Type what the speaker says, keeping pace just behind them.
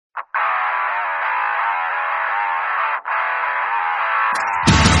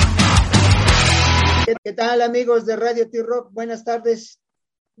¿Qué tal, amigos de Radio T-Rock? Buenas tardes.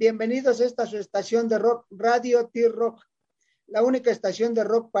 Bienvenidos a esta su estación de rock, Radio T-Rock, la única estación de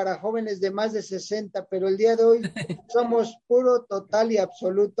rock para jóvenes de más de 60, pero el día de hoy somos puro, total y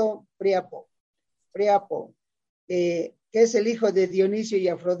absoluto Priapo. Priapo, que es el hijo de Dionisio y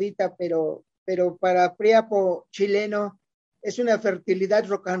Afrodita, pero para Priapo chileno es una fertilidad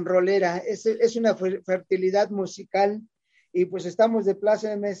rock and rollera, es una fertilidad musical, y pues estamos de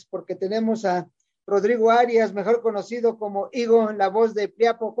plácemes porque tenemos a Rodrigo Arias, mejor conocido como Higo, la voz de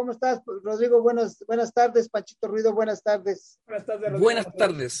Priapo. ¿Cómo estás, Rodrigo? Buenas tardes. Panchito Ruido, buenas tardes. Buenas tardes, Rodrigo. Buenas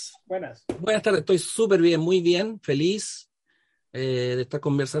tardes. Buenas tardes, estoy súper bien, muy bien, feliz de estar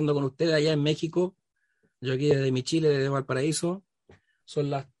conversando con ustedes allá en México. Yo aquí desde mi Chile, desde Valparaíso. Son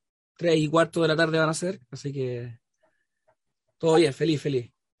las 3:15 de la tarde van a ser, así que todo bien, feliz.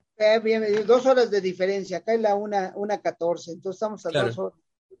 Bien, 2 horas de diferencia. Acá es la 1:14, entonces estamos a claro. 2 horas.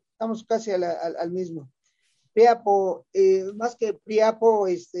 Estamos casi al mismo. Priapo, más que Priapo,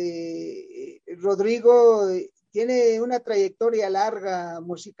 Rodrigo tiene una trayectoria larga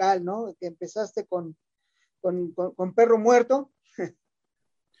musical, ¿no? Que empezaste con Perro Muerto.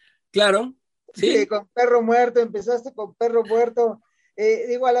 Claro, sí. Con Perro Muerto, empezaste con Perro Muerto.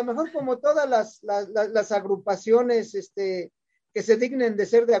 Digo, a lo mejor como todas las agrupaciones, que se dignen de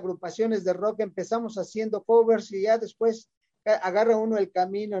ser de agrupaciones de rock, empezamos haciendo covers y ya después agarra uno el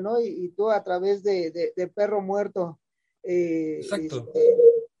camino, ¿no? Y tú a través de Perro Muerto Exacto.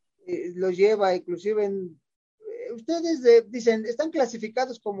 lo lleva, inclusive ustedes dicen, están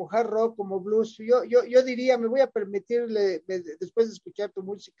clasificados como hard rock, como blues. Yo diría, me voy a permitirle, después de escuchar tu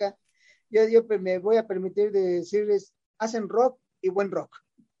música, yo me voy a permitir de decirles, hacen rock y buen rock.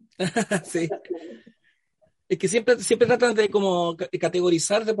 Sí. Es que siempre tratan de como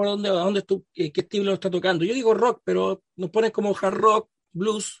categorizar de por dónde qué estilo está tocando. Yo digo rock, pero nos ponen como hard rock,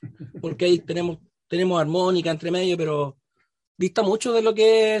 blues, porque ahí tenemos armónica entre medio, pero dista mucho de lo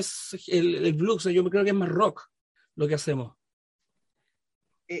que es el blues. Yo creo que es más rock lo que hacemos.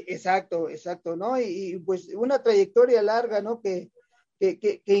 Exacto, ¿no? Y pues una trayectoria larga, ¿no? Que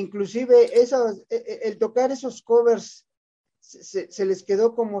inclusive el tocar esos covers se les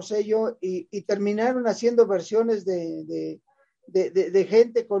quedó como sello y terminaron haciendo versiones de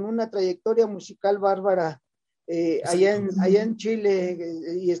gente con una trayectoria musical bárbara allá en Chile,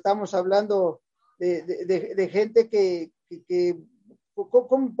 y estamos hablando de gente que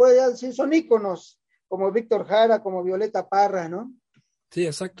 ¿cómo puede decir? Son íconos, como Víctor Jara, como Violeta Parra, ¿no? Sí,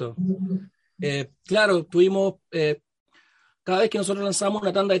 exacto. Claro, tuvimos, cada vez que nosotros lanzamos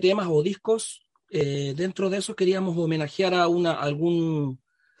una tanda de temas o discos, dentro de eso queríamos homenajear a algún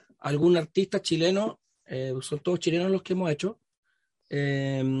artista chileno, son todos chilenos los que hemos hecho,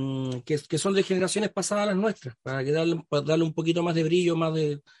 que son de generaciones pasadas a las nuestras, para darle un poquito más de brillo, más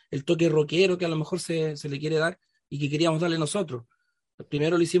de el toque rockero que a lo mejor se le quiere dar y que queríamos darle nosotros.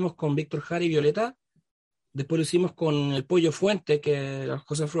 Primero lo hicimos con Víctor Jara y Violeta, después lo hicimos con el Pollo Fuente,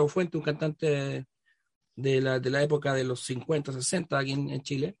 José Alfredo Fuente, un cantante de la época de los 50, 60 aquí en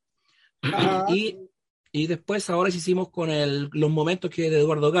Chile. Y después ahora hicimos con los momentos que de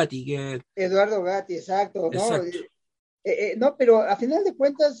Eduardo Gatti. Eduardo Gatti, exacto, ¿no? Exacto. No, pero a final de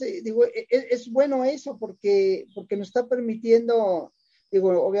cuentas, digo, es bueno eso porque nos está permitiendo,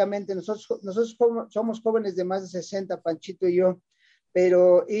 digo, obviamente nosotros somos jóvenes de más de 60, Panchito y yo,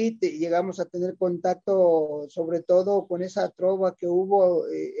 pero llegamos a tener contacto sobre todo con esa trova que hubo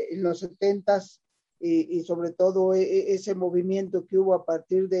en los 70s, y sobre todo ese movimiento que hubo a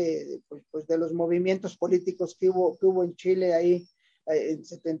partir pues de los movimientos políticos que hubo en Chile ahí en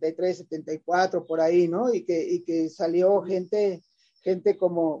 73, 74, por ahí, ¿no? Y que salió gente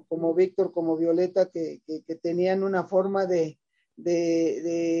como Víctor, como Violeta, que tenían una forma de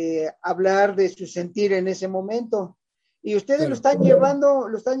hablar de su sentir en ese momento. Y ustedes lo están llevando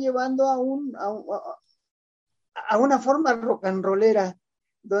a una forma rock and rollera,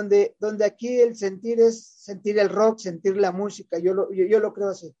 donde aquí el sentir es sentir el rock, sentir la música. Yo lo creo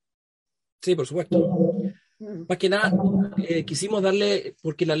así. Sí, por supuesto. Más que nada, quisimos darle,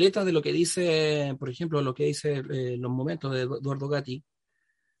 porque la letra de lo que dice, por ejemplo, lo que dice los momentos de Eduardo Gatti,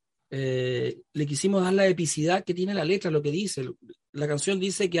 le quisimos dar la epicidad que tiene la letra, lo que dice. La canción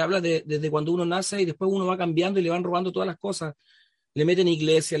dice que habla desde cuando uno nace y después uno va cambiando y le van robando todas las cosas. Le meten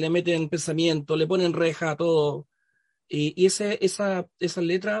iglesia, le meten pensamiento, le ponen reja a todo. Y esa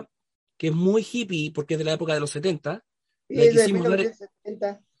letra, que es muy hippie, porque es de la época de los 70, y es de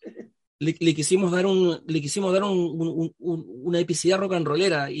 1970. Le quisimos dar una epicidad rock and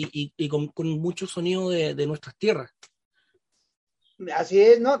rollera y con mucho sonido de nuestras tierras. Así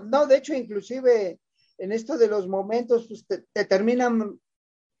es, no, de hecho, inclusive en esto de los momentos, pues te terminan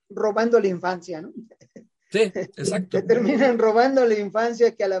robando la infancia, ¿no? Sí, exacto. Te terminan robando la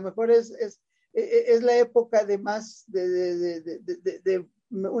infancia, que a lo mejor es la época de más, de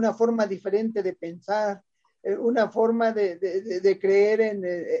una forma diferente de pensar, una forma de creer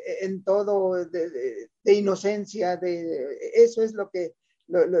en todo, de inocencia, eso es lo que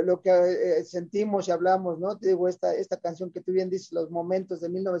sentimos y hablamos, ¿no? Te digo, esta canción que tú bien dices, Los Momentos de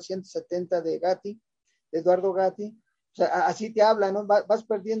 1970 de Gatti, de Eduardo Gatti, o sea, así te habla, ¿no? Vas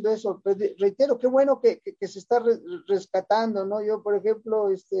perdiendo eso. Pero reitero, qué bueno que se está rescatando, ¿no? Yo, por ejemplo,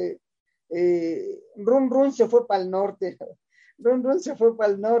 Run Run se fue para el norte, Run Run se fue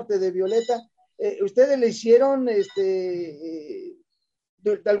para el norte de Violeta. Ustedes le hicieron, de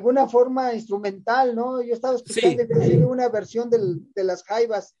alguna forma instrumental, ¿no? Yo estaba escuchando Sí, inclusive una versión de las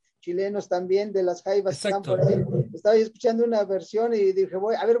Jaivas, chilenos también, de las Jaivas que están exacto. por ahí. Estaba escuchando una versión y dije,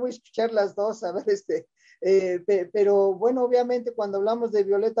 voy a escuchar las dos, a ver, pero bueno, obviamente cuando hablamos de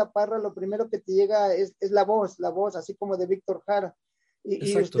Violeta Parra, lo primero que te llega es la voz, así como de Víctor Jara. Y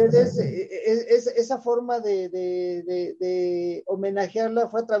Exacto. ustedes, esa forma de homenajearla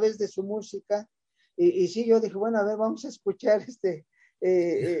fue a través de su música. Y sí, yo dije, bueno, a ver, vamos a escuchar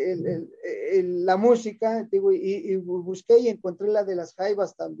la música, digo, y busqué y encontré la de las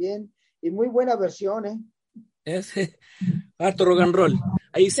Jaivas también, y muy buena versión, ¿eh? Es harto rock and roll.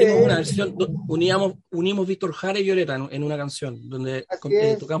 Ahí hicimos una versión, unimos Víctor Jara y Violeta en una canción, donde Así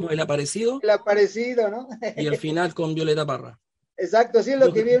es, tocamos El Aparecido el aparecido, ¿no? y al final con Violeta Parra. Exacto, sí, lo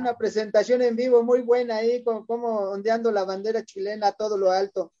Yo que vi una presentación en vivo muy buena ahí, como ondeando la bandera chilena a todo lo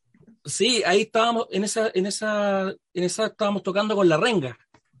alto. Sí, ahí estábamos, en esa estábamos tocando con La Renga.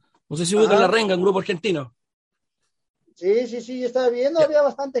 No sé si ubican La Ajá, Renga, un grupo argentino. sí, yo estaba viendo, Ya. había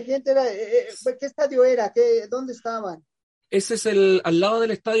bastante gente, ¿qué estadio era? ¿Dónde estaban? Ese es al lado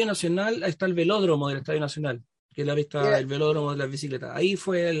del Estadio Nacional, ahí está el velódromo del Estadio Nacional, que es la vista, Era- el velódromo de las bicicletas. Ahí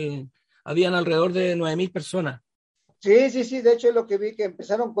habían alrededor de 9.000 personas. sí, de hecho es lo que vi, que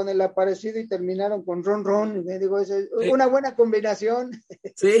empezaron con el aparecido y terminaron con Ron Ron, y me digo, es Sí, una buena combinación.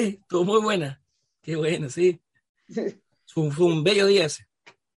 sí, estuvo muy buena. Qué bueno, sí. Fue un bello día ese,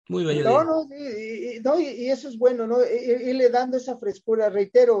 muy bello No, día. no, no, y eso es bueno, ¿no? Irle dando esa frescura,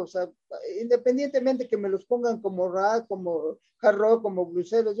 reitero, o sea, independientemente que me los pongan como rap, como hard rock, como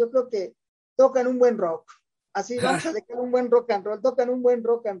blueseros, yo creo que tocan un buen rock. Así vamos a dejar un buen rock and roll, tocan un buen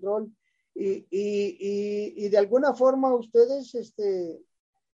rock and roll. Y de alguna forma ustedes,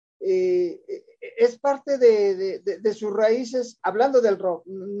 es parte de sus raíces, hablando del rock,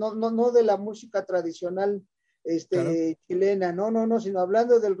 no de la música tradicional Claro, chilena, no, sino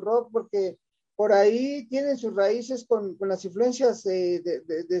hablando del rock, porque por ahí tienen sus raíces con las influencias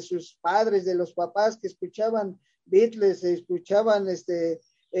de sus padres, de los papás que escuchaban Beatles, escuchaban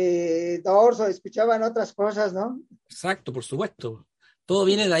Doors, o escuchaban otras cosas, ¿no? exacto, por supuesto. Todo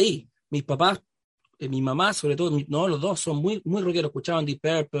viene de ahí. Mis papás, mi mamá, sobre todo, no, los dos son muy, muy rockeros. Escuchaban Deep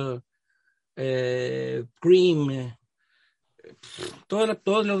Purple, Cream,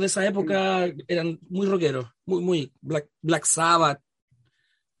 todos los de esa época eran muy rockeros, muy, muy Black Sabbath,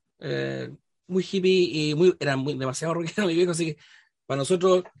 eh, muy hippie y eran demasiado rockeros, mi viejo, así que para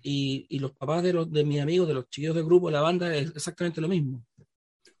nosotros y los papás de mis amigos, de los chicos del grupo, de la banda, es exactamente lo mismo.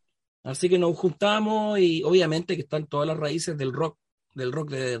 Así que nos juntamos y obviamente que están todas las raíces del rock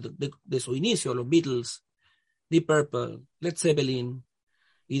de su inicio, los Beatles, Deep Purple, Led Zeppelin,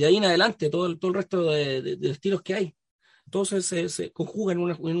 y de ahí en adelante todo el resto de estilos que hay. Todos se conjugan en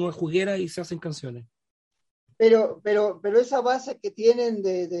una juguera y se hacen canciones. Pero esa base que tienen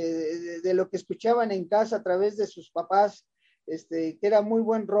de lo que escuchaban en casa a través de sus papás, que era muy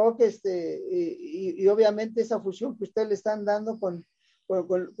buen rock, y obviamente esa fusión que ustedes le están dando con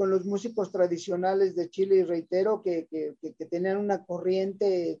los músicos tradicionales de Chile, y reitero que tenían una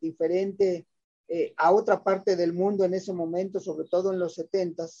corriente diferente a otra parte del mundo en ese momento, sobre todo en los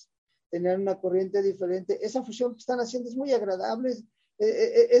 70s, tenían una corriente diferente. Esa fusión que están haciendo es muy agradable,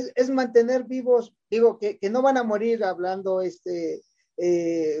 es mantener vivos, digo, que no van a morir hablando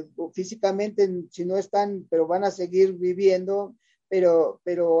físicamente si no están, pero van a seguir viviendo,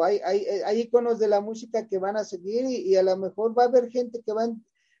 pero hay iconos de la música que van a seguir, y a lo mejor va a haber gente que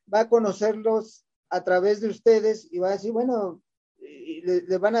va a conocerlos a través de ustedes y va a decir, bueno, y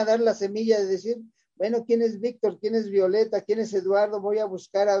le van a dar la semilla de decir, bueno, ¿quién es Víctor? ¿Quién es Violeta? ¿Quién es Eduardo? Voy a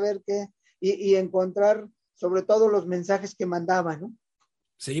buscar a ver qué, y encontrar sobre todo los mensajes que mandaban, ¿no?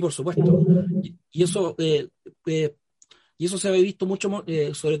 Sí, por supuesto. Eh, y eso se ha visto mucho,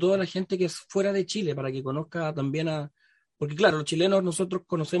 sobre todo a la gente que es fuera de Chile, para que conozca también porque claro, los chilenos nosotros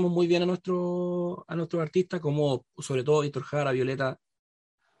conocemos muy bien a nuestros artistas, como sobre todo Víctor Jara, Violeta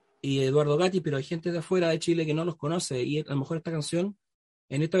y Eduardo Gatti, pero hay gente de afuera de Chile que no los conoce y a lo mejor esta canción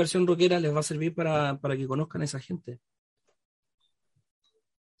en esta versión rockera les va a servir para que conozcan a esa gente.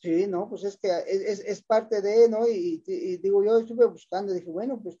 Sí, no, pues es que es parte de, ¿no? Y digo, yo estuve buscando, dije,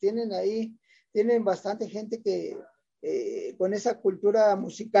 bueno, pues tienen bastante gente que con esa cultura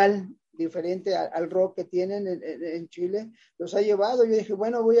musical diferente al rock que tienen en Chile, los ha llevado. Yo dije,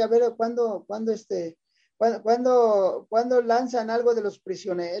 bueno, voy a ver cuándo lanzan algo de Los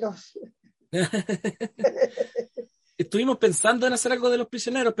Prisioneros. Estuvimos pensando en hacer algo de Los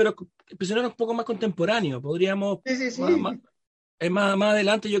Prisioneros, pero Prisioneros un poco más contemporáneo. Podríamos, Sí, sí, más, sí. más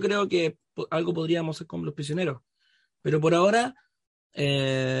adelante yo creo que algo podríamos hacer con Los Prisioneros. Pero por ahora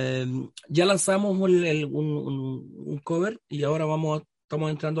ya lanzamos un cover y ahora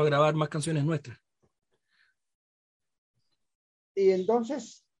estamos entrando a grabar más canciones nuestras. Y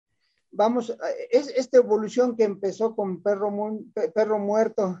entonces, es esta evolución que empezó con Perro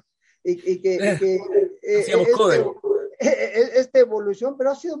Muerto y que Hacíamos cover. esta evolución,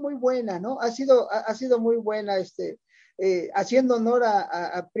 pero ha sido muy buena, ¿no? Ha sido muy buena, haciendo honor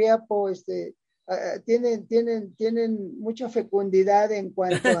a Priapo, tienen mucha fecundidad en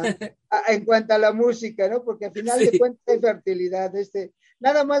cuanto a la música, ¿no? Porque al final de Sí. cuentas hay fertilidad,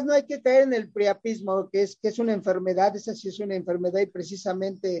 nada más no hay que caer en el priapismo, que es una enfermedad, esa sí es una enfermedad y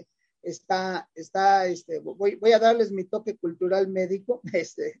precisamente voy a darles mi toque cultural médico,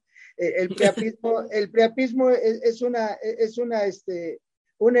 el priapismo es una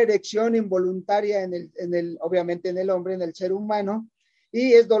erección involuntaria obviamente en el hombre, en el ser humano,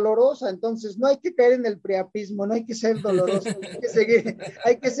 y es dolorosa, entonces no hay que caer en el priapismo, no hay que ser doloroso,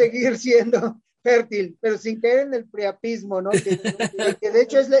 hay que seguir siendo fértil, pero sin caer en el priapismo, ¿no? Que de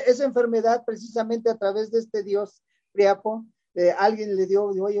hecho es esa enfermedad precisamente a través de este dios Priapo, alguien le dio,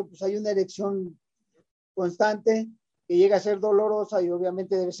 oye, pues hay una erección constante que llega a ser dolorosa y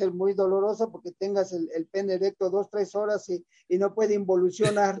obviamente debe ser muy dolorosa porque tengas el pene erecto 2, 3 horas y no puede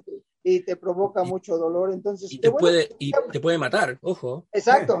involucionar y te provoca Y, mucho dolor. Entonces, y qué te bueno. puede matar, ojo.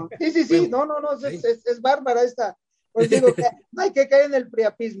 Exacto, sí, sí, sí, Puede- no, sí. es bárbara esta. Pues digo que no hay que caer en el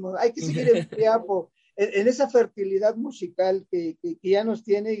priapismo, hay que seguir en priapo, en esa fertilidad musical que ya nos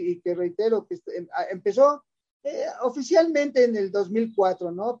tiene y que reitero que empezó oficialmente en el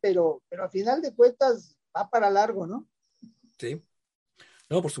 2004, ¿no? Pero a final de cuentas va para largo, ¿no? Sí.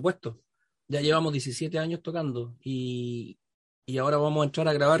 No, por supuesto. Ya llevamos 17 años tocando y ahora vamos a entrar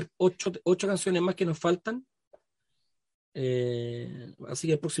a grabar ocho canciones más que nos faltan. Así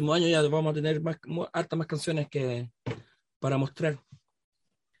que el próximo año ya vamos a tener hartas más canciones para mostrar.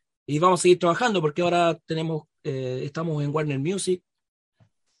 Y vamos a seguir trabajando porque ahora estamos en Warner Music.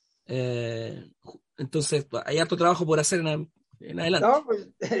 Entonces hay harto trabajo por hacer en adelante. No, pues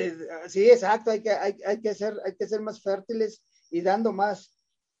sí, exacto, hay que ser más fértiles y dando más.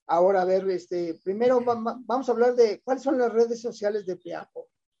 Ahora, a ver, primero vamos a hablar de cuáles son las redes sociales de Priapo.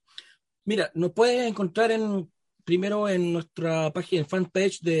 Mira, nos puedes encontrar primero en nuestra página, en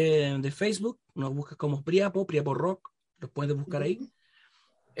fanpage de Facebook. Nos buscas como Priapo Rock. Los puedes buscar ahí.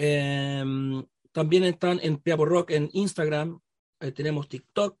 Eh, También están en Priapo Rock en Instagram. Tenemos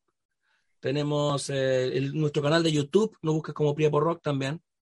TikTok. Tenemos nuestro canal de YouTube. Nos buscas como Priapo Rock también.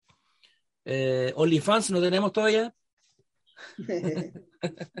 OnlyFans no tenemos todavía.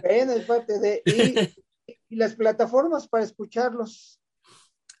 Bueno, es parte de. Y las plataformas para escucharlos.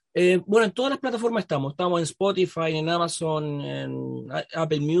 Bueno, en todas las plataformas estamos. Estamos en Spotify, en Amazon, en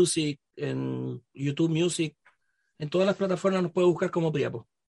Apple Music, en YouTube Music. En todas las plataformas nos puede buscar como Priapo.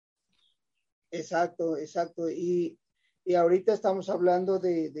 Exacto, exacto. Y ahorita estamos hablando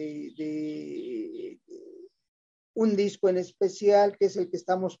de un disco en especial, que es el que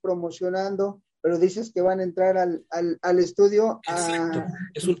estamos promocionando, pero dices que van a entrar al estudio Exacto.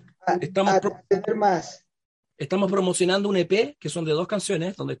 a tener más. Estamos promocionando un EP que son de 2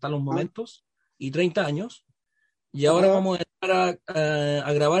 canciones, donde están los momentos y 30 años. Y ahora Ajá. vamos a entrar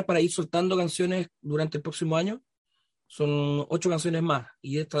a grabar para ir soltando canciones durante el próximo año. Son 8 canciones más.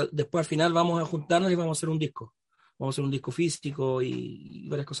 Y después al final vamos a juntarnos y vamos a hacer un disco. Vamos a hacer un disco físico y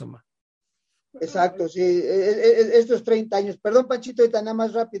varias cosas más. Exacto, sí, estos 30 años. Perdón, Panchito, ahorita nada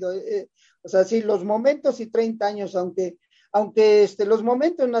más rápido. O sea, sí, los momentos y 30 años, aunque los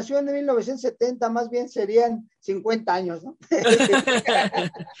momentos nació en 1970, más bien serían 50 años, ¿no?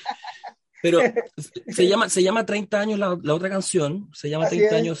 Pero se llama 30 años la otra canción, se llama Así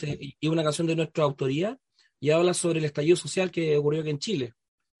 30 es, años y una canción de nuestra autoría y habla sobre el estallido social que ocurrió aquí en Chile,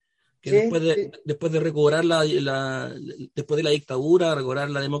 que sí, sí, después de recobrar después de la dictadura,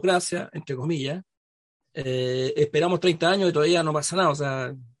 recobrar la democracia, entre comillas, esperamos 30 años y todavía no pasa nada, o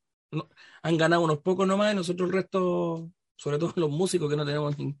sea, han ganado unos pocos nomás y nosotros el resto, sobre todo los músicos que no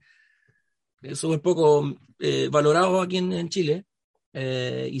tenemos, somos poco valorados aquí en Chile.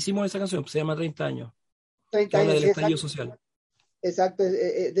 hicimos esa canción, se llama 30 años, que 30 habla años, del sí, estallido exacto. social. Exacto,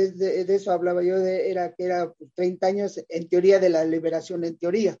 de eso hablaba yo, que era 30 años en teoría de la liberación, en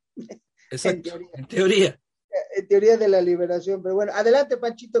teoría, en Exacto, teoría, en teoría. en teoría de la liberación. Pero bueno, adelante,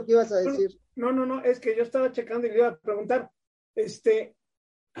 Panchito, ¿qué ibas a decir? No, es que yo estaba checando y le iba a preguntar,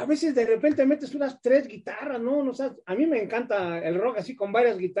 a veces de repente metes unas 3 guitarras, ¿no? No sé, a mí me encanta el rock así con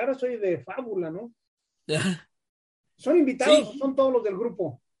varias guitarras, soy de Fábula, ¿no? ¿Son invitados o Sí, son todos los del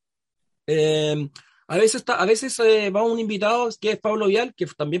grupo? a veces va un invitado que es Pablo Vial, que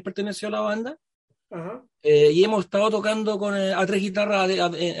también perteneció a la banda, Ajá. y hemos estado tocando a 3 guitarras arriba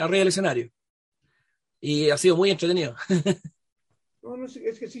del escenario. Y ha sido muy entretenido. No,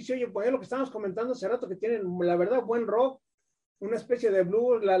 es que sí se oye, pues es lo que estábamos comentando hace rato, que tienen, la verdad, buen rock, una especie de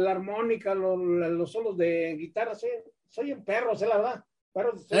blues, la armónica, los solos de guitarra, se oyen perros, la verdad,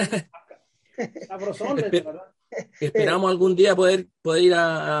 perros, se oyen sabrosones, la Espe- verdad. Esperamos algún día poder ir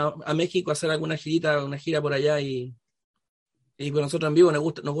a México a hacer alguna girita, una gira por allá y pues nosotros en vivo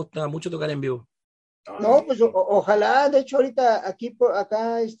nos gusta mucho tocar en vivo. No, No, sí, pues ojalá, de hecho ahorita aquí,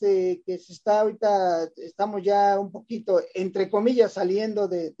 acá, que se está ahorita, estamos ya un poquito, entre comillas, saliendo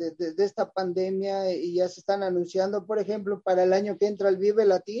de esta pandemia y ya se están anunciando, por ejemplo, para el año que entra el Vive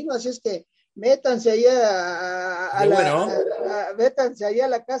Latino, así es que métanse ahí Qué bueno. métanse ahí a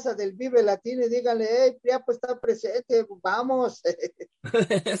la casa del Vive Latino y díganle, hey, Priapo está presente, vamos.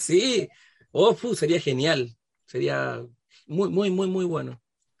 Sí. Oh, sería genial. Sería muy, muy, muy, muy bueno.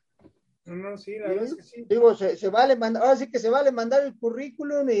 no, sí, la verdad es Sí, que sí. digo, se vale mandar, ahora sí que se vale mandar el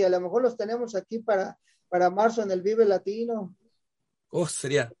currículum y a lo mejor los tenemos aquí para marzo en el Vive Latino. Oh,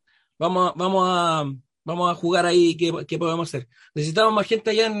 sería. Vamos, vamos a jugar ahí qué podemos hacer. Necesitamos más gente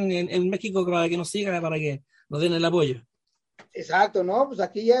allá en México para que nos siga, para que nos den el apoyo. Exacto, ¿no? Pues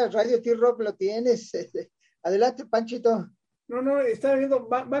aquí ya Radio T-Rock lo tienes. Adelante, Panchito. No, estaba viendo,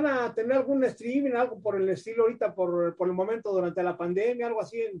 ¿van a tener algún streaming, algo por el estilo ahorita, por el momento durante la pandemia, algo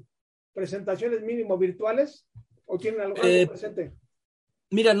así en presentaciones mínimo virtuales? ¿O tienen algo Eh, presente?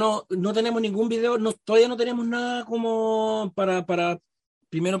 Mira, no tenemos ningún video, todavía no tenemos nada como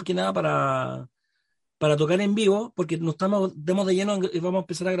primero que nada, para tocar en vivo, porque nos demos de lleno y vamos a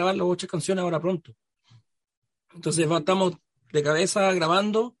empezar a grabar las 8 canciones ahora pronto. Entonces estamos de cabeza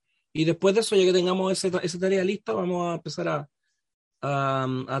grabando y después de eso, ya que tengamos esa tarea lista, vamos a empezar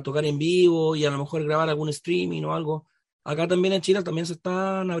a tocar en vivo y a lo mejor grabar algún streaming o algo. Acá también en Chile también se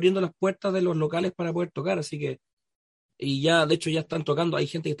están abriendo las puertas de los locales para poder tocar, así que, y ya, de hecho, ya están tocando, hay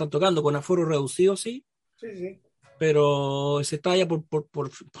gente que está tocando con aforo reducido, sí, Sí, sí. pero se está ya por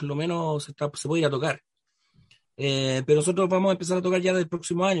lo menos se puede ir a tocar. Pero nosotros vamos a empezar a tocar ya del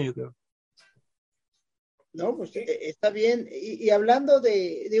próximo año, yo creo. No, pues Sí. está bien. Y hablando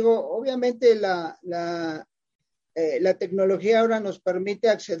digo, obviamente la tecnología ahora nos permite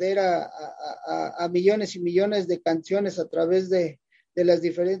acceder a millones y millones de canciones a través de las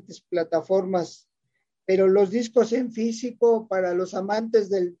diferentes plataformas, pero los discos en físico, para los amantes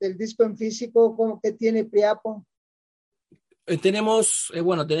del disco en físico, ¿cómo que tiene Priapo? Tenemos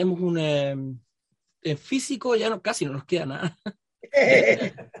un en físico, ya casi no nos queda nada.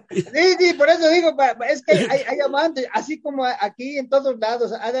 Sí, por eso digo, es que hay amantes, así como aquí en todos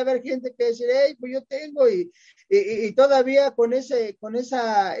lados, ha de haber gente que decir, hey, pues yo tengo, y todavía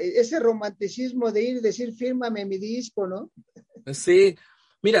ese romanticismo de ir y decir, fírmame mi disco, ¿no? Sí,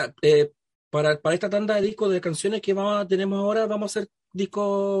 mira, para esta tanda de discos de canciones que tenemos ahora, vamos a hacer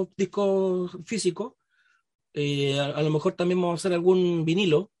discos físicos. A lo mejor también vamos a hacer algún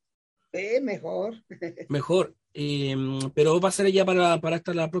vinilo, Mejor. mejor. Pero va a ser ya para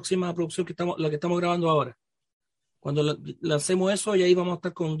la próxima producción la que estamos grabando ahora. Cuando lancemos eso, y ahí vamos a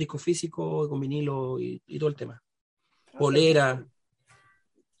estar con disco físico, con vinilo y todo el tema. Perfecto. Polera.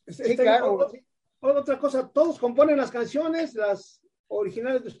 Sí, Está bien. claro. Otra cosa, ¿todos componen las canciones, las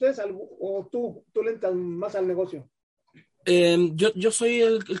originales de ustedes, o tú le entras más al negocio? Yo soy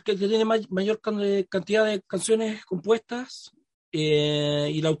el que tiene mayor cantidad de canciones compuestas,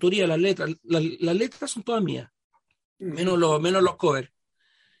 y la autoría, las letras son todas mías, Uh-huh. menos los covers.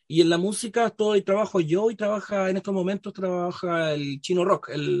 Y en la música trabajo yo y en estos momentos trabaja el Chino Rock,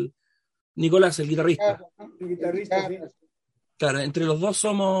 el Nicolás, el guitarrista. Guitarra, ¿no? El El guitarrista, sí. guitarra. Claro, entre los dos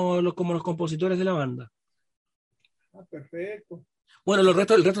somos como los compositores de la banda. Perfecto. Bueno, el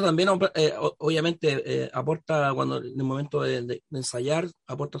resto también, obviamente, aporta cuando en el momento de ensayar,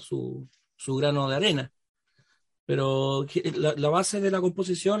 aporta su grano de arena. Pero la base de la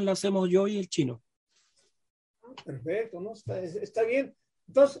composición la hacemos yo y el Chino. Perfecto, ¿no? Está bien.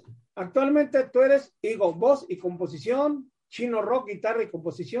 Entonces, actualmente tú eres, digo, voz y composición, Chino Rock, guitarra y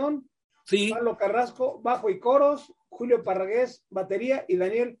composición, Sí. Pablo Carrasco, bajo y coros, Julio Parragués, batería, y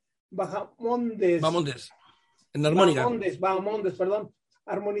Daniel Bahamondes. En armónica. Bahamondes, perdón,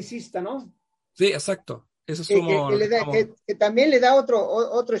 armonicista, ¿no? Sí, exacto. Esos Que, somos. que también le da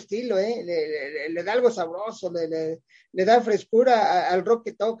otro estilo, le da algo sabroso, le da frescura al rock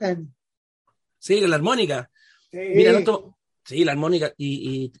que tocan. Sí, la armónica. Sí. Mira, sí, la armónica.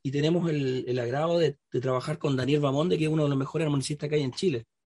 Y tenemos el agrado de trabajar con Daniel Bamonde, que es uno de los mejores armonicistas que hay en Chile.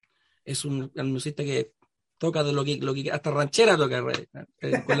 Es un armonicista que toca de lo que hasta ranchera toca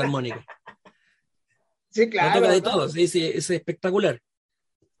con la armónica. Sí, claro. Toca de todo, sí, es espectacular.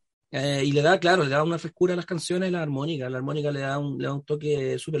 Y le da una frescura a las canciones la armónica. La armónica le da un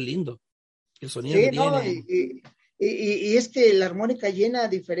toque súper lindo. El sonido Sí, que no, tiene. y es que la armónica llena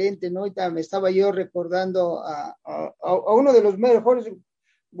diferente, ¿no? Ahorita me estaba yo recordando a uno de los mejores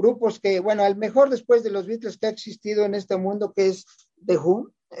grupos que, bueno, al mejor después de los Beatles que ha existido en este mundo, que es The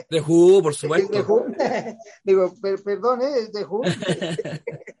Who. The Who, por Es The supuesto. Who. Digo, perdón, es The Who.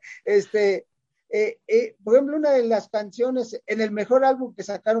 Por ejemplo, una de las canciones en el mejor álbum que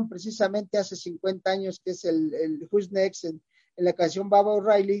sacaron precisamente hace 50 años, que es el Who's Next, en la canción Baba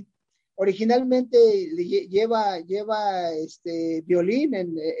O'Reilly, originalmente lleva violín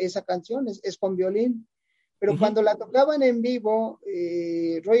en esa canción, es con violín, pero cuando la tocaban en vivo,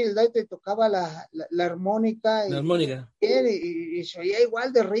 Royal Daltrey tocaba la armónica, La armónica. y se oía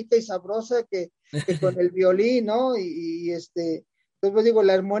igual de rica y sabrosa que con el violín, ¿no? Entonces digo,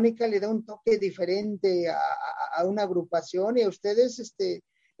 la armónica le da un toque diferente a una agrupación, y a ustedes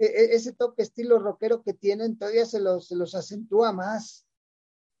ese toque estilo rockero que tienen todavía se los acentúa más.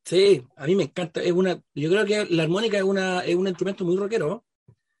 Sí, a mí me encanta. Yo creo que la armónica es un instrumento muy rockero.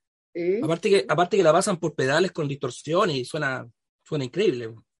 ¿Sí? Aparte que la pasan por pedales con distorsión y suena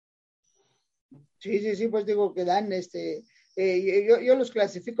increíble. Sí, pues digo que dan yo los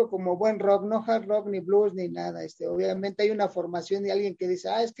clasifico como buen rock, no hard rock, ni blues, ni nada. Obviamente hay una formación de alguien que dice,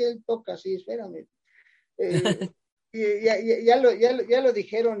 es que él toca, sí, espérame. Ya lo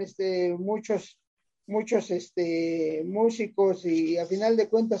dijeron muchos músicos, y a final de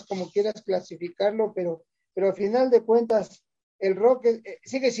cuentas, como quieras clasificarlo, pero a final de cuentas, el rock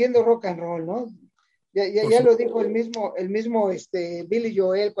sigue siendo rock and roll, ¿no? Ya lo dijo el mismo Billy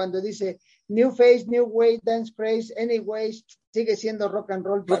Joel cuando dice New Face, New Way, Dance Craze, Anyways, sigue siendo rock and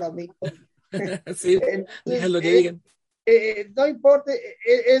roll para mí. Sí, es lo que digan. No importa,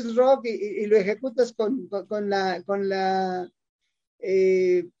 es rock, y lo ejecutas con la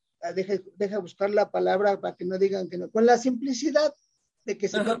deja buscar la palabra para que no digan que no, con la simplicidad de que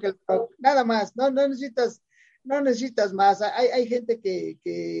se toque el rock, nada más, no necesitas más. Hay gente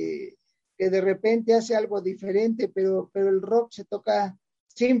que de repente hace algo diferente, pero el rock se toca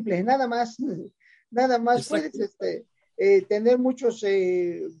simple, nada más. Exacto. Puedes tener muchos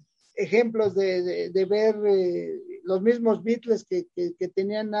ejemplos de ver los mismos Beatles que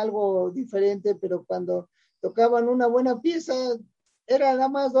tenían algo diferente, pero cuando tocaban una buena pieza, era nada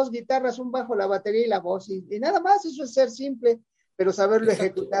más 2 guitarras, un bajo, la batería y la voz, y nada más. Eso es ser simple, pero saberlo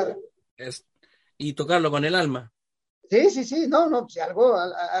ejecutar. Y tocarlo con el alma. Sí, no, pues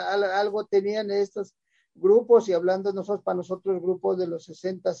algo tenían estos grupos, y hablando para nosotros grupos de los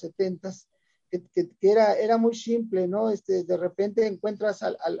 60, 70, que era muy simple, ¿no? De repente encuentras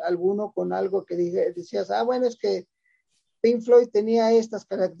alguno con algo que decías, bueno, es que Pink Floyd tenía estas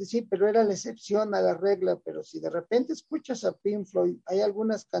características, sí, pero era la excepción a la regla. Pero si de repente escuchas a Pink Floyd, hay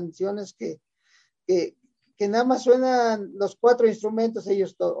algunas canciones que nada más suenan los 4 instrumentos.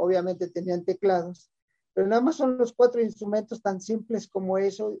 Ellos obviamente tenían teclados, pero nada más son los 4 instrumentos tan simples como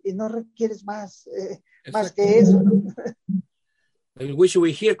eso, y no requieres más que eso, ¿no? El Wish You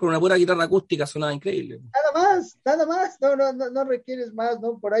Were Here con una pura guitarra acústica sonaba increíble. Nada más, no requieres más,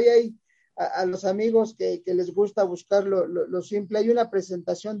 ¿no? Por ahí hay a los amigos que les gusta buscar lo simple. Hay una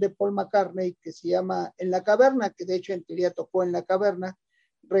presentación de Paul McCartney que se llama En la Caverna, que de hecho en teoría tocó en la Caverna,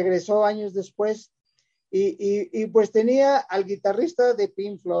 regresó años después, y pues tenía al guitarrista de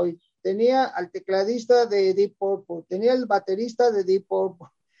Pink Floyd, tenía al tecladista de Deep Purple, tenía el baterista de Deep Purple,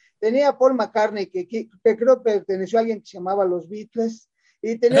 tenía a Paul McCartney, que creo perteneció a alguien que se llamaba Los Beatles,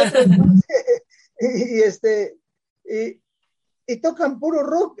 y tenía otros y tocan puro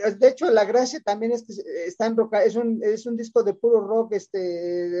rock. De hecho, la gracia también es que está en rock, es un disco de puro rock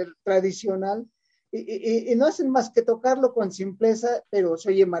tradicional, y no hacen más que tocarlo con simpleza, pero se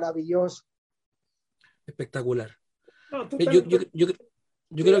oye maravilloso. Espectacular. No, yo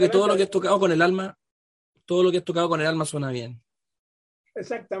creo que todo lo que es tocado con el alma, suena bien.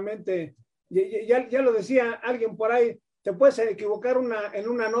 Exactamente. Ya lo decía alguien por ahí, te puedes equivocar en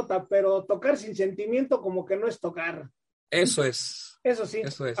una nota, pero tocar sin sentimiento como que no es tocar. Eso es. Eso sí.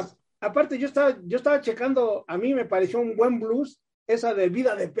 Eso es. aparte yo estaba checando, a mí me pareció un buen blues, esa de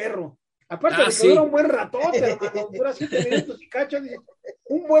Vida de Perro. Aparte de que sí. dura un buen ratote, hermano, dura 7 minutos y cacho,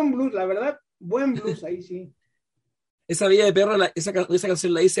 un buen blues, la verdad, buen blues, ahí sí. Esa Vida de Perro, esa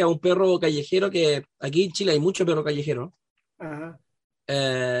canción la hice a un perro callejero que aquí en Chile hay mucho perro callejero. Ajá.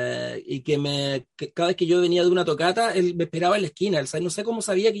 Y que cada vez que yo venía de una tocata, él me esperaba en la esquina. No sé cómo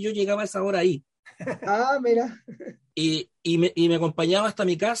sabía que yo llegaba a esa hora ahí. Ah, mira. Y me acompañaba hasta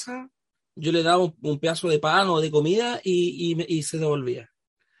mi casa. Yo le daba un pedazo de pan o de comida y se devolvía.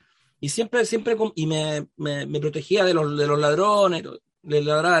 Y siempre, me protegía de los ladrones, le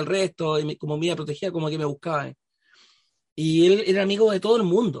ladraba al resto, como me protegía, como que me buscaba. Y él era amigo de todo el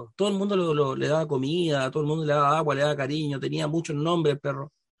mundo le daba comida, todo el mundo le daba agua, le daba cariño, tenía muchos nombres el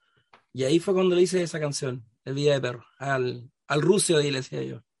perro. Y ahí fue cuando le hice esa canción, El Día de Perro, al Rucio, y le decía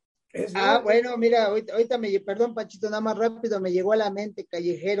yo. Bueno, mira, ahorita perdón, Panchito, nada más rápido, me llegó a la mente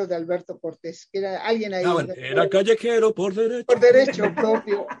Callejero de Alberto Cortés, que era alguien ahí. Bueno, era callejero por derecho. Por derecho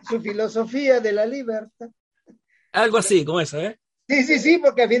propio, su filosofía de la libertad. Algo así, como eso, ¿eh? Sí,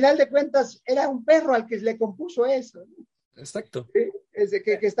 porque al final de cuentas era un perro al que le compuso eso. Exacto. Sí,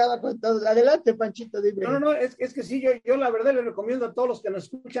 que estaba con todo. Adelante, Panchito, dime. No, es que sí, yo la verdad le recomiendo a todos los que nos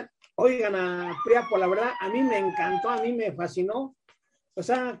escuchan, oigan a Priapo, la verdad, a mí me encantó, a mí me fascinó. O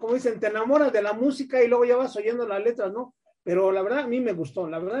sea, como dicen, te enamoras de la música y luego ya vas oyendo las letras, ¿no? Pero la verdad a mí me gustó,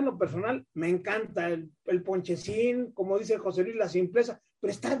 la verdad en lo personal me encanta el ponchecín, como dice José Luis, la simpleza,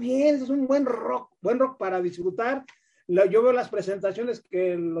 pero está bien, es un buen rock para disfrutar. Yo veo las presentaciones,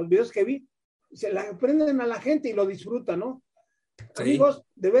 los videos que vi, se la aprenden a la gente y lo disfrutan, ¿no? Sí. Amigos,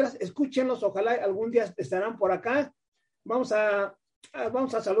 de veras, escúchenlos, ojalá algún día estarán por acá. Vamos a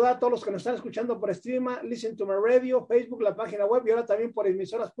saludar a todos los que nos están escuchando por stream, Listen to My Radio, Facebook, la página web y ahora también por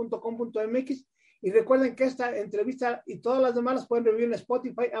emisoras.com.mx. Y recuerden que esta entrevista y todas las demás las pueden revivir en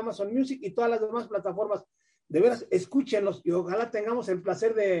Spotify, Amazon Music y todas las demás plataformas. De veras, escúchenlos y ojalá tengamos el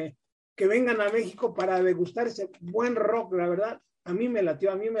placer de que vengan a México para degustar ese buen rock, la verdad. A mí me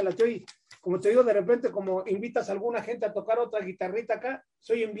latió y como te digo, de repente como invitas a alguna gente a tocar otra guitarrita acá,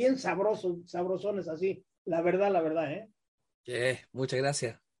 soy bien sabrosones así, la verdad, ¿eh? Muchas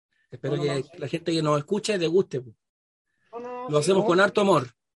gracias. Espero que la gente que nos escuche le guste. Lo sí, hacemos con harto amor.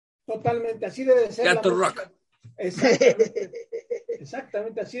 Totalmente, así debe de ser. Harto rock.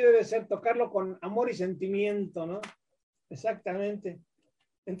 Exactamente, así debe ser, tocarlo con amor y sentimiento, ¿no? Exactamente.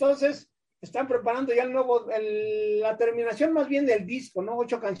 Entonces, están preparando ya la terminación más bien del disco, ¿no?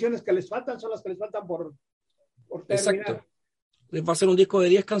 8 canciones que les faltan, son las que les faltan por terminar. Exacto. Va a ser un disco de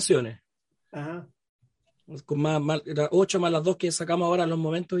 10 canciones. Ajá. Con 8 más las 2 que sacamos ahora en los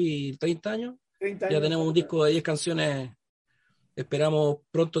momentos y 30 años. Ya tenemos un disco de 10 canciones. Esperamos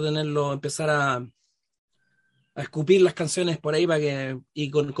pronto empezar a escupir las canciones por ahí y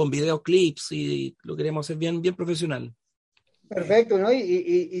con videoclips, y lo queremos hacer bien profesional. Perfecto, ¿no?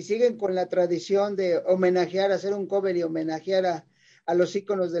 Y siguen con la tradición de homenajear, hacer un cover y homenajear a los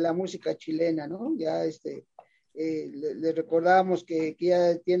íconos de la música chilena, ¿no? Ya le recordamos que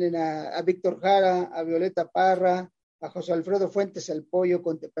ya tienen a Víctor Jara, a Violeta Parra, a José Alfredo Fuentes el Pollo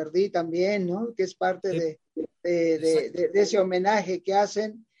con Te Perdí también, ¿no? Que es parte de ese homenaje que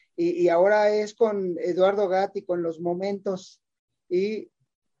hacen, y ahora es con Eduardo Gatti, con Los Momentos, y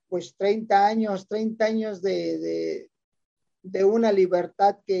pues 30 años de una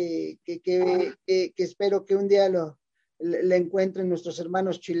libertad que espero que un día le encuentren nuestros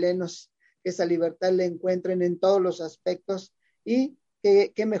hermanos chilenos, que esa libertad la encuentren en todos los aspectos, y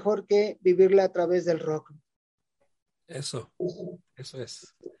qué mejor que vivirla a través del rock. Eso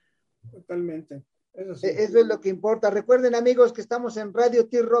es. Totalmente. Eso es lo que importa. Recuerden, amigos, que estamos en Radio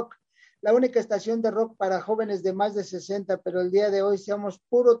T-Rock, la única estación de rock para jóvenes de más de 60, pero el día de hoy seamos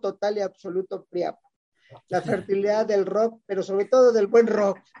puro, total y absoluto Priapo. La fertilidad del rock, pero sobre todo del buen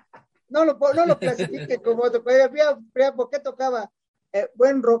rock. No lo clasifique como otro. Priapo, ¿qué tocaba?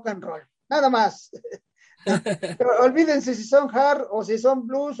 Buen rock and roll. Nada más. Olvídense si son hard o si son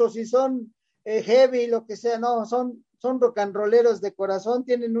blues o si son heavy, lo que sea. No, son rock and rolleros de corazón,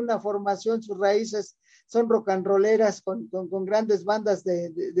 tienen una formación, sus raíces son rock and rolleras con grandes bandas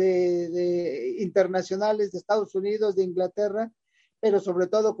de internacionales de Estados Unidos, de Inglaterra, pero sobre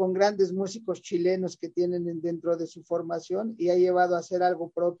todo con grandes músicos chilenos que tienen dentro de su formación, y ha llevado a hacer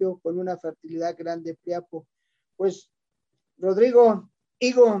algo propio con una fertilidad grande, Priapo. Pues, Rodrigo,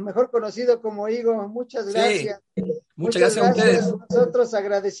 Higo, mejor conocido como Higo, muchas gracias. Sí, muchas gracias a ustedes. Nosotros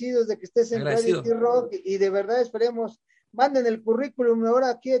agradecidos de que estés en Radio T-Rock, y de verdad esperemos, manden el currículum ahora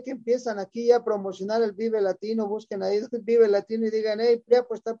aquí empiezan aquí ya a promocionar el Vive Latino, busquen ahí Vive Latino y digan, hey,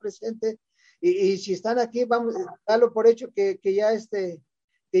 Priapo está presente. Y si están aquí, vamos, dalo por hecho que ya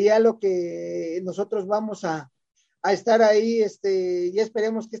que ya lo que nosotros vamos a estar ahí, ya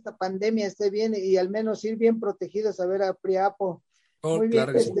esperemos que esta pandemia esté bien y al menos ir bien protegidos a ver a Priapo. Oh, Muy bien,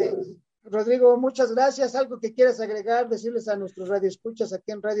 claro que sí. Rodrigo, muchas gracias. ¿Algo que quieras agregar, decirles a nuestros radioescuchas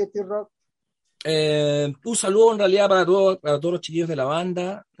aquí en Radio T-Rock? Un saludo en realidad para todos los chiquillos de la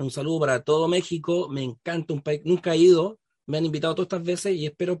banda, un saludo para todo México, me encanta un país, nunca he ido, me han invitado todas estas veces y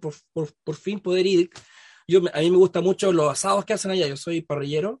espero por fin poder ir. A mí me gustan mucho los asados que hacen allá, yo soy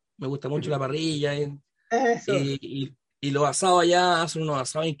parrillero, me gusta mucho la parrilla Eso. y los asados allá hacen unos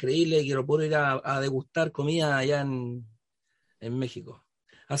asados increíbles y quiero poder ir a degustar comida allá en México.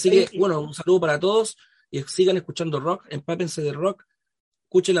 Así que, bueno, un saludo para todos y sigan escuchando rock, empápense de rock,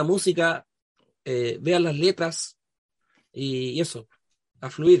 escuchen la música, vean las letras y eso, a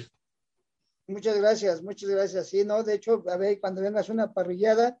fluir. Muchas gracias, muchas gracias. Sí, no, de hecho, a ver, cuando vengas una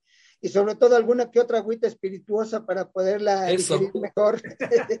parrillada y sobre todo alguna que otra agüita espirituosa para poderla Eso. digerir mejor.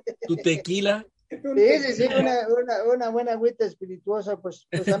 Tu tequila. Sí, una buena agüita espirituosa. Pues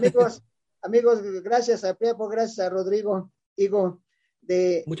amigos, gracias a Priapo, gracias a Rodrigo Higo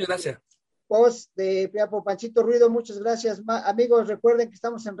de Muchas gracias. Post de Priapo, Panchito Ruido, muchas gracias. Amigos, recuerden que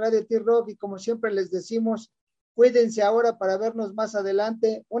estamos en Radio T-Rock y como siempre les decimos, cuídense ahora para vernos más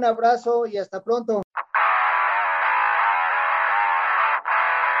adelante. Un abrazo y hasta pronto.